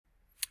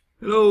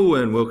Hello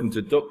and welcome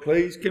to Doc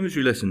Clay's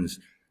Chemistry Lessons.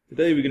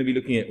 Today we're going to be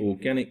looking at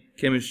organic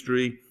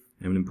chemistry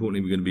and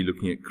importantly we're going to be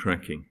looking at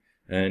cracking,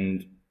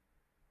 and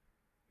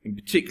in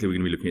particular we're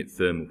going to be looking at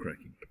thermal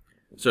cracking.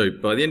 So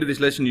by the end of this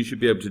lesson you should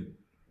be able to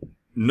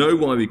know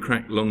why we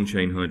crack long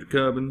chain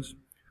hydrocarbons,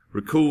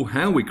 recall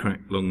how we crack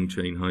long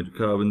chain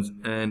hydrocarbons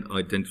and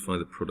identify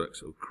the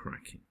products of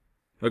cracking.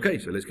 Okay,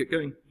 so let's get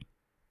going.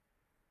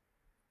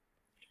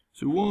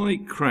 So why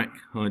crack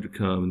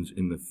hydrocarbons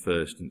in the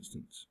first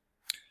instance?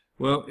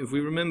 Well, if we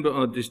remember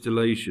our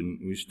distillation,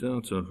 we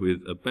start off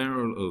with a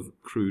barrel of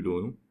crude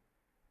oil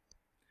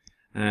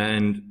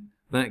and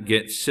that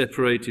gets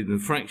separated in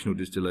fractional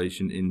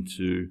distillation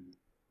into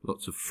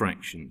lots of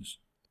fractions.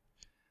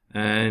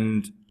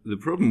 And the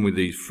problem with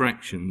these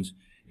fractions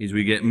is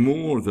we get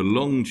more of the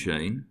long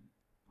chain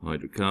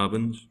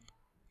hydrocarbons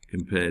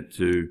compared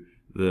to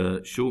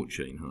the short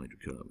chain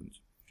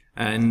hydrocarbons.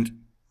 And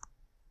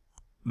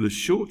the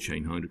short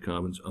chain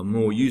hydrocarbons are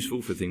more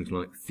useful for things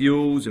like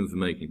fuels and for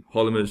making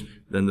polymers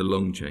than the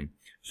long chain.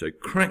 So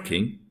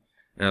cracking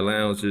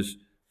allows us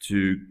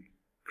to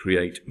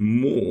create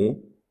more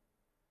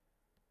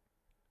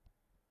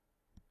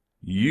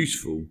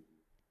useful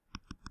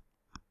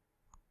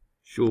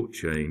short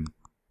chain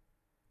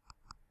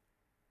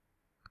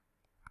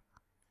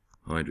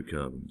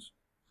hydrocarbons,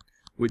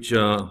 which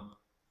are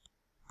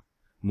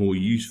more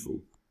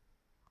useful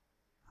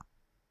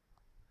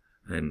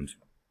and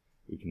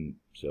we can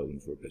sell them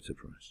for a better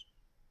price.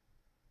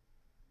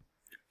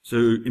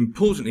 So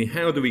importantly,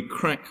 how do we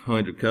crack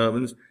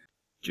hydrocarbons?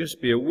 Just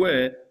be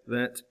aware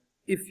that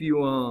if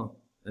you are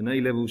an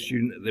A-level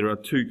student, there are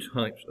two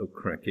types of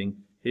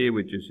cracking. Here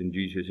we're just in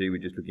GCSE,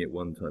 we're just looking at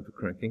one type of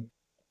cracking.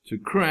 To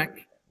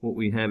crack, what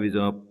we have is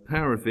our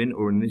paraffin,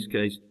 or in this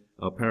case,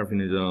 our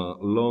paraffin is our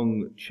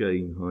long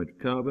chain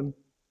hydrocarbon.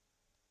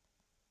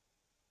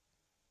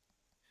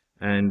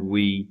 And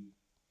we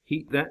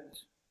heat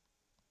that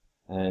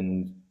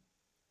and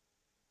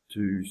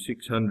to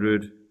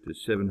 600 to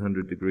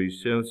 700 degrees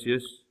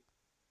Celsius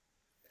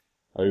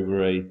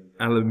over a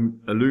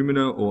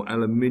alumina or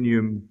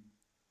aluminium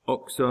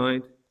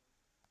oxide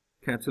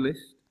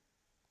catalyst.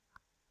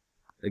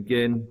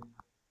 Again,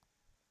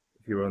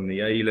 if you're on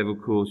the A-level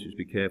course, just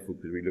be careful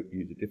because we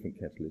use a different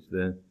catalyst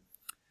there.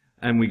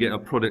 And we get our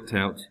product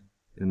out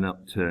in an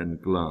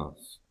upturned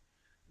glass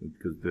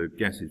because the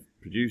gases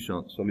produced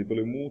aren't soluble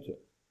in water.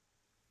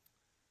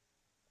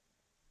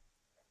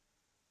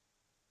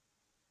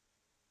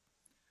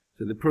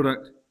 So the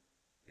product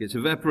gets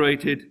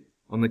evaporated.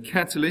 On the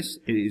catalyst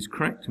it is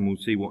cracked, and we'll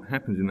see what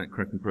happens in that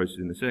cracking process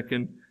in a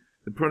second.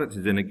 The product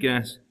is then a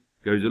gas,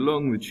 goes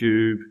along the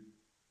tube,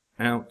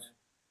 out,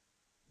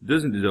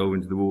 doesn't dissolve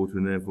into the water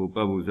and therefore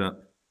bubbles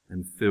up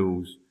and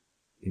fills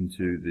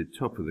into the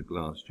top of the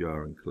glass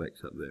jar and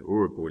collects up there,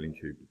 or a boiling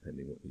tube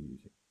depending what you're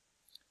using.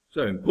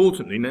 So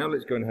importantly now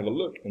let's go and have a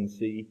look and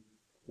see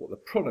what the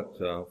products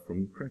are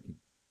from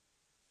cracking.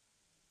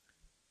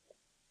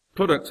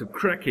 Products of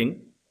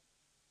cracking.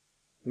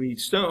 We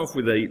start off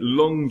with a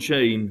long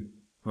chain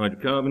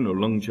hydrocarbon or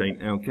long chain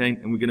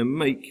alkane, and we're going to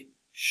make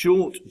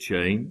short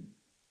chain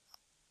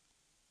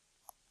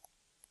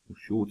or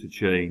shorter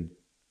chain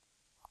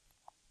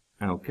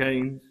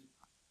alkanes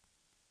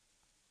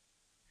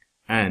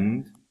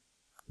and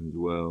as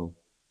well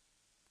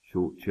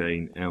short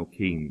chain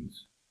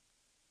alkenes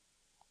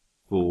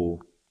for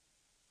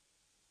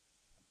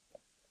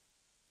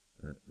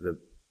the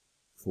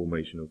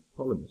formation of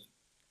polymers.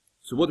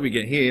 So what do we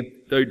get here?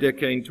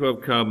 Dodecane,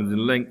 12 carbons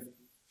in length.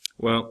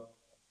 Well,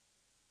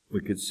 we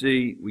could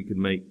see we could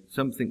make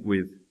something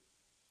with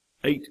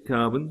 8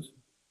 carbons.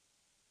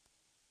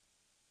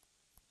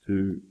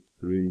 2,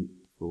 3,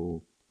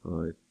 4,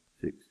 5,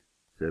 6,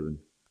 7,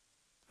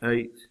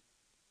 8.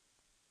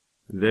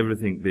 With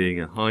everything being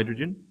a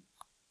hydrogen.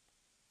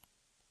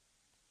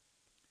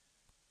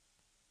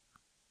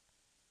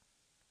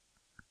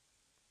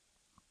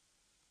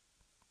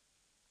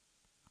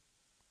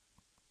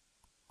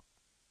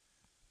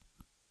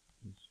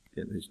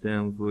 Get this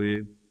down for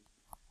you.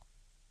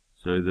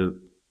 So the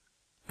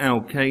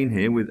alkane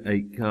here with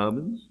 8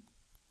 carbons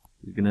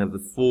is going to have the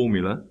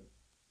formula,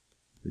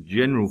 the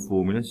general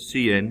formula,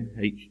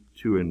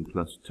 CnH2n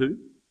plus 2,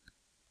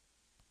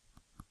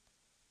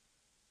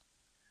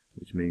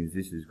 which means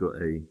this has got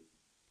a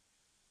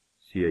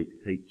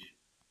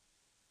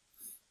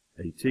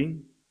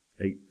C8H18.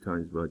 8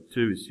 times by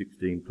 2 is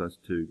 16 plus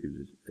 2 gives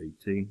us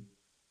 18.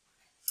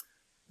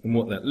 And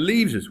what that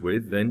leaves us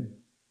with then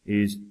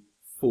is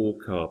 4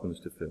 carbons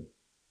to fill.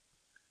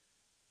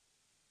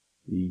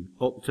 The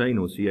octane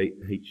or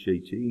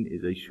C8H18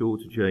 is a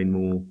shorter chain,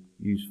 more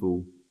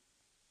useful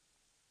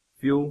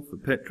fuel for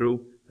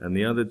petrol, and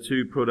the other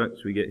two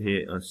products we get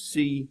here are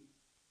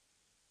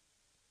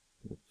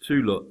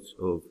two lots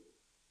of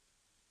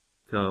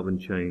carbon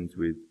chains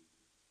with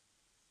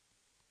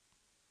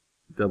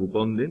double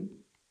bonding.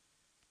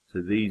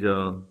 So these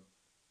are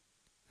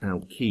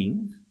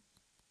alkenes,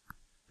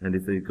 and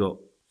if they've got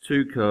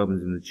 2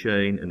 carbons in the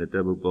chain and a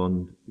double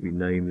bond, we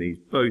name these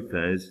both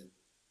as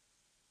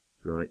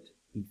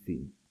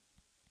ethene.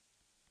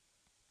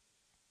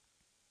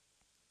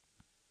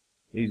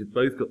 These have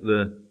both got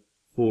the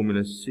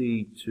formula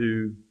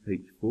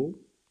C2H4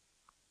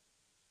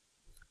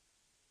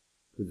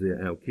 because they're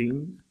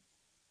alkenes.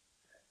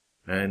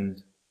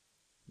 And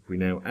if we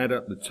now add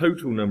up the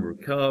total number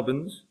of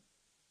carbons,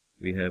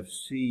 we have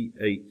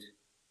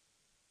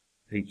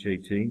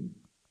C8H18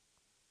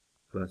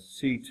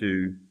 plus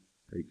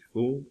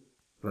C2H4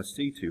 plus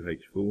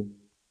C2H4,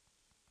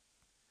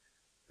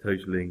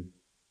 totaling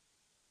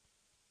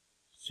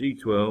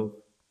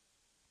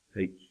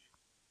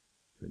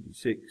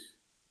C12H26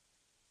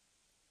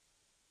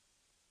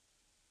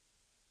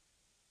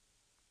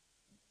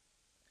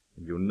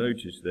 and you'll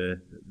notice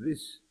there that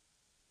this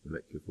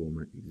molecular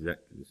formula is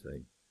exactly the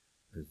same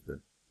as the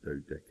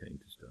dodecane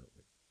to start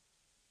with.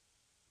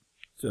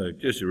 So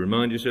just to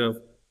remind yourself,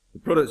 the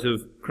products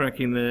of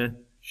cracking there,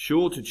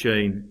 shorter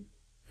chain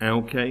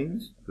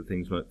alkanes for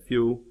things like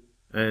fuel,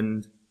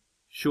 and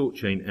short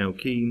chain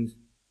alkenes,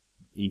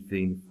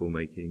 ethene for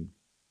making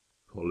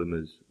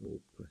polymers or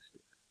plastics.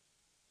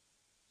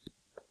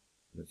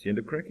 That's the end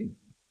of cracking.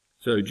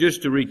 So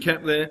just to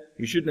recap there,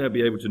 you should now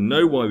be able to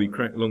know why we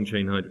crack long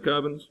chain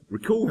hydrocarbons,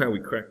 recall how we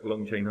crack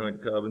long chain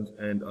hydrocarbons,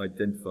 and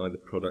identify the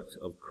products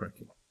of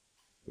cracking.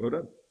 Well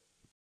done.